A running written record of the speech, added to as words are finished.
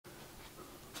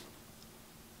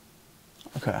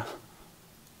Okay.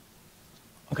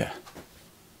 Okay.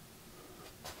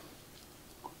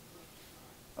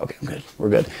 Okay, I'm good. We're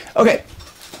good. Okay.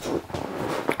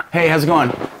 Hey, how's it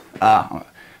going?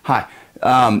 Hi.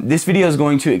 This video is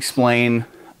going to explain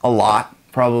a lot,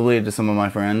 probably, to some of my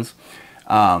friends,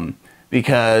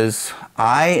 because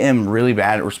I am really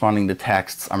bad at responding to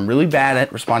texts. I'm really bad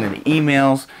at responding to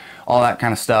emails, all that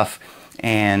kind of stuff,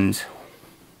 and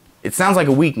it sounds like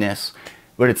a weakness,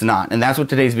 but it's not, and that's what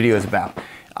today's video is about.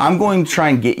 I'm going to try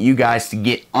and get you guys to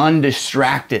get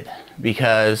undistracted,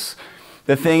 because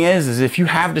the thing is if you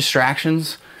have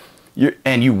distractions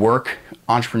and you work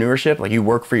entrepreneurship, like you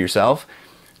work for yourself,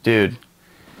 dude,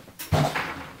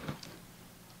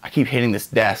 I keep hitting this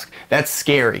desk. That's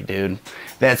scary, dude.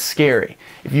 That's scary.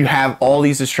 If you have all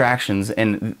these distractions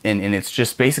and it's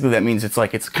just basically, that means it's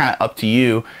like, it's kind of up to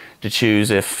you to choose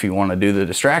if you want to do the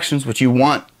distractions, which you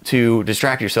want to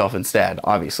distract yourself instead,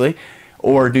 obviously,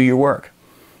 or do your work.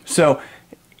 So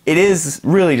it is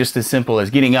really just as simple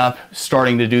as getting up,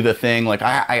 starting to do the thing. Like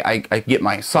I get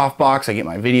my softbox, I get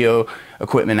my video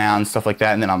equipment out and stuff like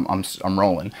that, and then I'm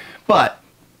rolling. But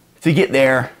to get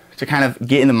there, to kind of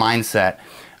get in the mindset,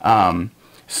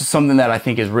 something that I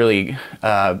think is really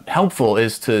helpful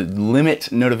is to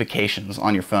limit notifications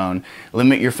on your phone,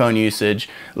 limit your phone usage,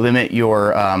 limit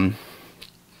your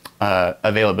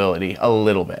availability a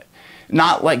little bit.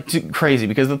 Not like too crazy,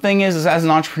 because the thing is as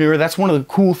an entrepreneur, that's one of the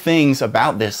cool things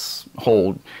about this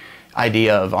whole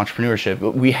idea of entrepreneurship.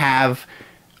 We have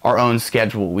our own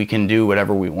schedule. We can do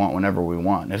whatever we want whenever we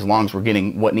want, as long as we're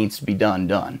getting what needs to be done.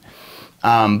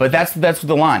 But that's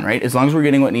the line, right? As long as we're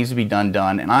getting what needs to be done.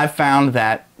 And I've found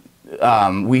that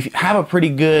we have a pretty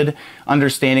good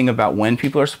understanding about when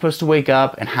people are supposed to wake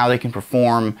up and how they can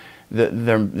perform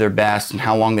their best and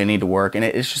how long they need to work. And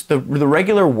it's just the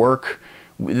regular work,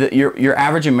 your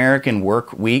average American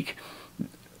work week.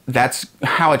 That's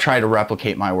how I try to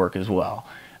replicate my work as well.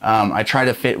 I try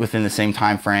to fit within the same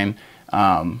time frame.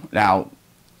 Now,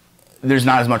 there's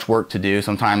not as much work to do.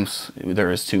 Sometimes there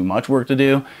is too much work to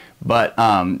do, but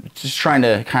just trying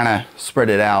to kind of spread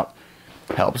it out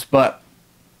helps. But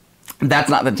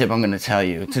that's not the tip I'm going to tell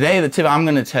you. Today, the tip I'm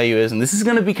going to tell you is, and this is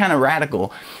going to be kind of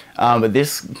radical, but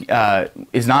this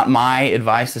is not my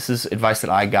advice. This is advice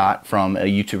that I got from a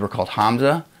YouTuber called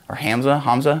Hamza.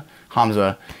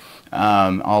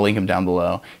 I'll link him down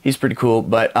below. He's pretty cool.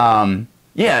 But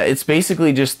yeah, it's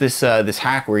basically just this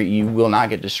hack where you will not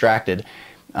get distracted.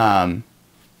 So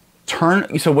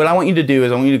what I want you to do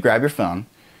is I want you to grab your phone,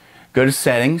 go to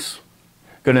settings,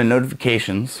 go to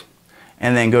notifications,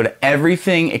 and then go to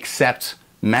everything except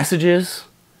messages,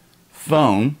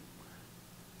 phone.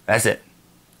 That's it.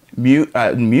 Mute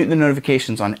the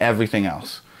notifications on everything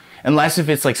else. Unless if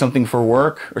it's like something for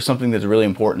work or something that's really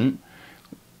important,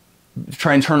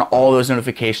 try and turn all those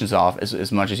notifications off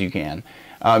as much as you can.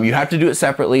 You have to do it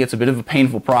separately. It's a bit of a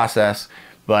painful process,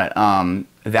 but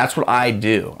that's what I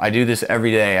do. I do this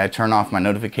every day. I turn off my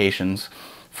notifications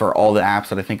for all the apps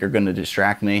that I think are going to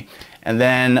distract me, and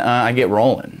then I get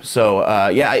rolling. So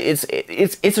yeah,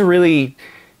 it's a really,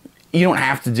 you don't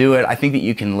have to do it. I think that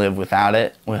you can live without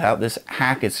it, without this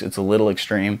hack. It's a little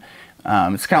extreme.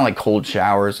 It's kind of like cold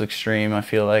showers extreme, I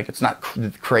feel like. It's not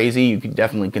crazy. You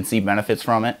definitely can see benefits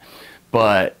from it,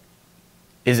 but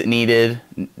is it needed?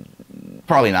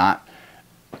 Probably not.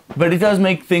 But it does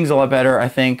make things a lot better, I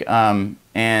think.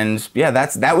 And yeah,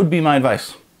 that would be my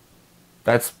advice.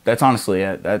 That's honestly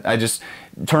it. I just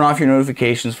turn off your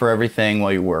notifications for everything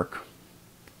while you work,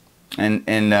 and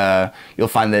you'll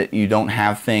find that you don't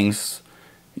have things.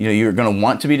 You know, you're going to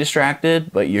want to be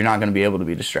distracted, but you're not going to be able to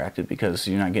be distracted because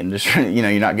you're not getting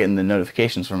you're not getting the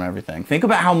notifications from everything. Think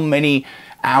about how many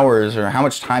hours or how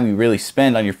much time you really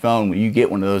spend on your phone when you get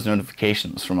one of those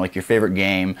notifications from like your favorite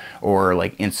game or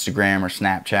like Instagram or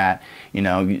Snapchat. You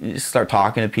know, you just start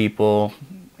talking to people,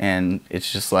 and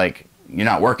it's just like you're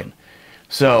not working.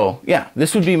 So yeah,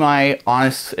 this would be my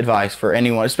honest advice for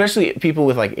anyone, especially people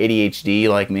with like ADHD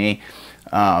like me.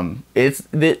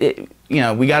 You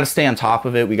know, we got to stay on top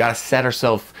of it. We got to set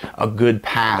ourselves a good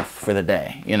path for the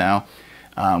day. You know,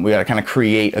 we got to kind of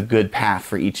create a good path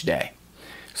for each day.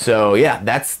 So yeah,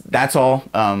 that's all.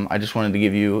 I just wanted to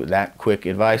give you that quick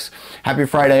advice. Happy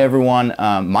Friday, everyone.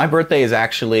 My birthday is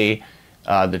actually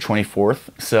the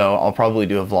 24th, so I'll probably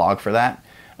do a vlog for that.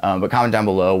 But comment down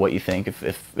below what you think,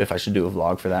 if I should do a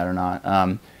vlog for that or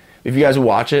not. If you guys will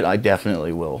watch it, I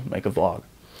definitely will make a vlog.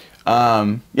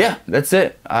 Yeah, that's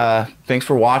it. Thanks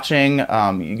for watching.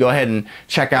 You go ahead and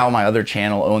check out my other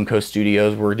channel, Owen Co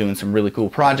Studios. We're doing some really cool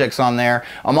projects on there.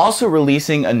 I'm also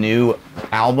releasing a new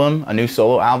album, a new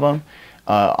solo album,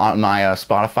 on my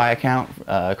Spotify account,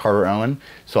 Carter Owen.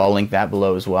 So I'll link that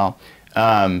below as well.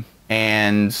 or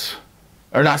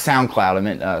not SoundCloud, I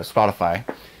meant Spotify.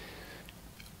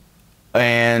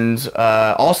 And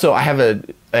also, I have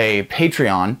a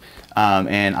Patreon,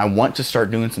 and I want to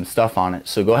start doing some stuff on it.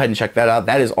 So go ahead and check that out.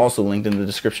 That is also linked in the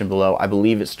description below. I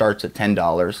believe it starts at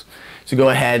 $10. So go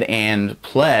ahead and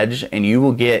pledge, and you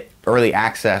will get early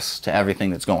access to everything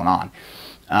that's going on.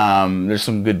 There's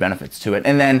some good benefits to it.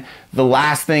 And then the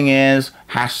last thing is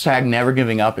hashtag never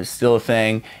giving up is still a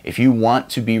thing. If you want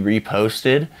to be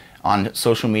reposted on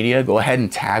social media, go ahead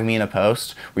and tag me in a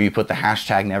post where you put the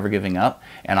hashtag never giving up,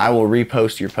 and I will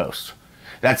repost your post.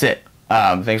 That's it.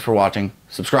 Thanks for watching.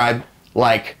 Subscribe,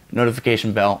 like,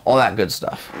 notification bell, all that good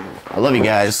stuff. I love you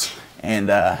guys, and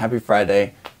happy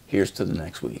Friday. Here's to the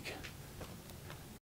next week.